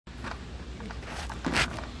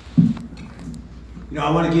You know,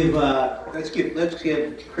 I want to give, let's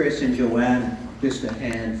give Chris and Joanne just a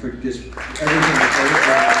hand for just everything that they've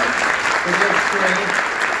done.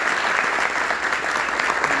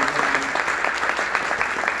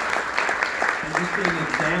 And just being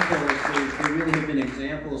examples, they really have been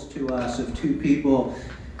examples to us of two people.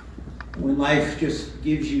 When life just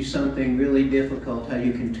gives you something really difficult, how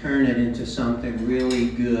you can turn it into something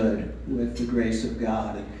really good with the grace of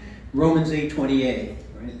God. And Romans 8:28,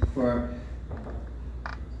 right? For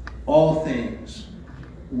all things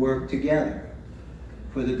work together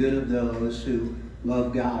for the good of those who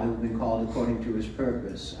love God, who've been called according to his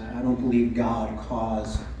purpose. I don't believe God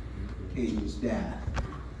caused Aiden's death,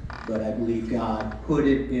 but I believe God put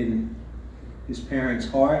it in his parents'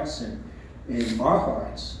 hearts and in our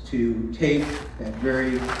hearts to take that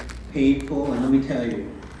very painful, and let me tell you,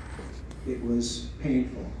 it was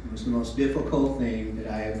painful. It was the most difficult thing that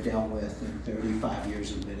I have dealt with in 35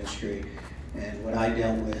 years of ministry. And what I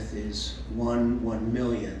dealt with is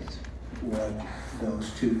 1/1,000,000th what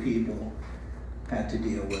those two people had to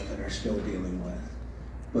deal with and are still dealing with.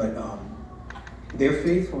 But their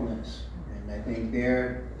faithfulness, and I think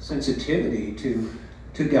their sensitivity to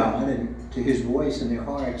God and to his voice in their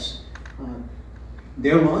hearts,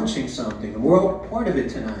 they're launching something. We're part of it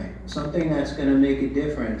tonight. Something that's going to make a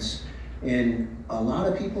difference in a lot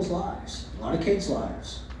of people's lives, a lot of kids'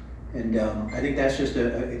 lives. And I think that's just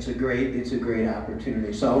it's a great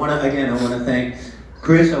opportunity. So I want to thank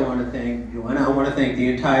Chris, I want to thank Joanna, I want to thank the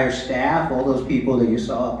entire staff, all those people that you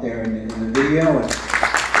saw up there in the video. And I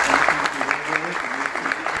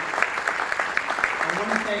want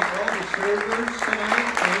to thank all the servers tonight.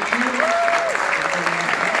 Thank you.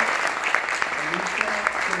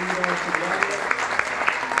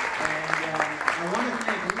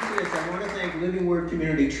 I want to thank Living Word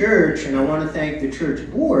Community Church, and I want to thank the church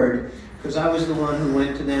board, because I was the one who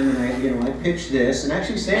went to them and I pitched this. And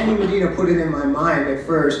actually, Sandy Medina put it in my mind at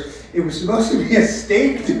first. It was supposed to be a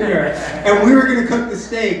steak dinner, and we were going to cook the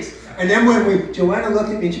steaks. And then when Joanna looked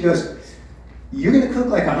at me and she goes, "You're going to cook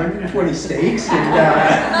like 120 steaks?" And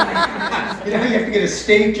you have to get a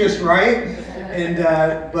steak just right. And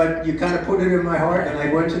but you kind of put it in my heart, and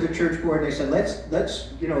I went to the church board and they said,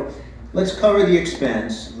 let's cover the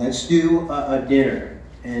expense. Let's do a dinner,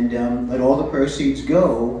 and let all the proceeds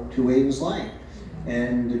go to Aidens Light.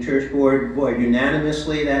 And the church board,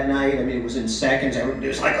 unanimously that night. I mean, it was in seconds. Everybody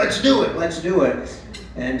was like, "Let's do it, let's do it."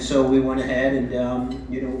 And so we went ahead, and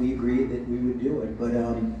we agreed that we would do it. But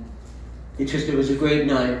it was a great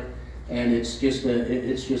night. And it's just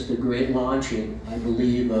a great launching, I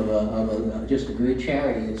believe, of just a great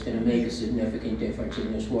charity that's going to make a significant difference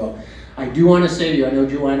in this world. I do want to say to you, I know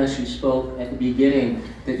Joanna, she spoke at the beginning,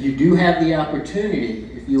 that you do have the opportunity,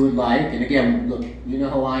 if you would like, and again, look, you know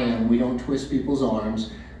how I am, we don't twist people's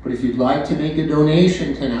arms, but if you'd like to make a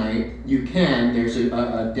donation tonight, you can. There's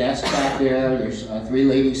a desk back there, there's 3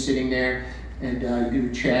 ladies sitting there, and you can do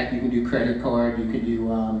a check, you can do credit card, you can do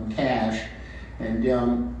cash, and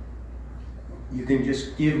you can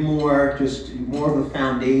just give more of a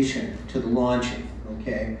foundation to the launching,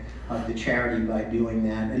 okay, of the charity by doing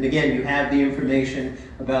that. And again, you have the information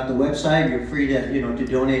about the website. You're free to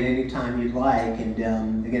donate anytime you'd like. And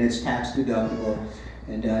again, it's tax deductible,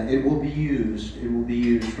 and it will be used. It will be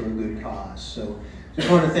used for a good cause. So, just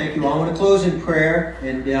want to thank you all. I want to close in prayer,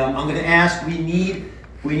 and I'm going to ask. We need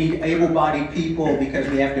able-bodied people, because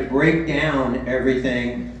we have to break down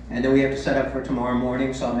everything. And then we have to set up for tomorrow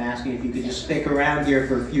morning, so I'm asking if you could just stick around here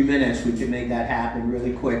for a few minutes. We can make that happen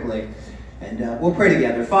really quickly. And we'll pray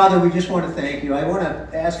together. Father, we just want to thank you. I want to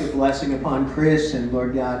ask a blessing upon Chris, and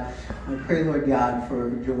Lord God, I pray, Lord God, for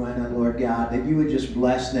Joanna, Lord God, that you would just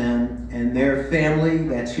bless them and their family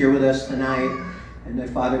that's here with us tonight. And that,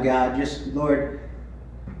 Father God, just, Lord,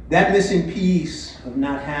 that missing piece of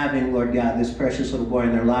not having, Lord God, this precious little boy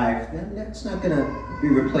in their life, that's not going to be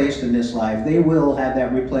replaced in this life. They will have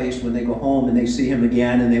that replaced when they go home and they see him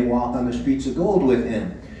again and they walk on the streets of gold with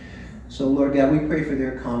him. So, Lord God, we pray for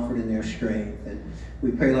their comfort and their strength. And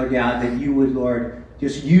we pray, Lord God, that you would, Lord,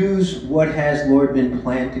 just use what has, Lord, been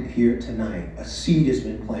planted here tonight. A seed has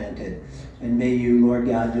been planted. And may you, Lord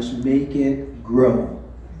God, just make it grow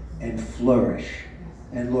and flourish.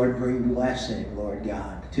 And, Lord, bring blessing, Lord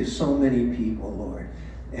God, to so many people, Lord.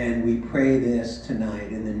 And we pray this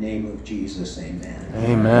tonight in the name of Jesus. Amen.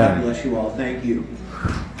 Amen. God bless you all. Thank you.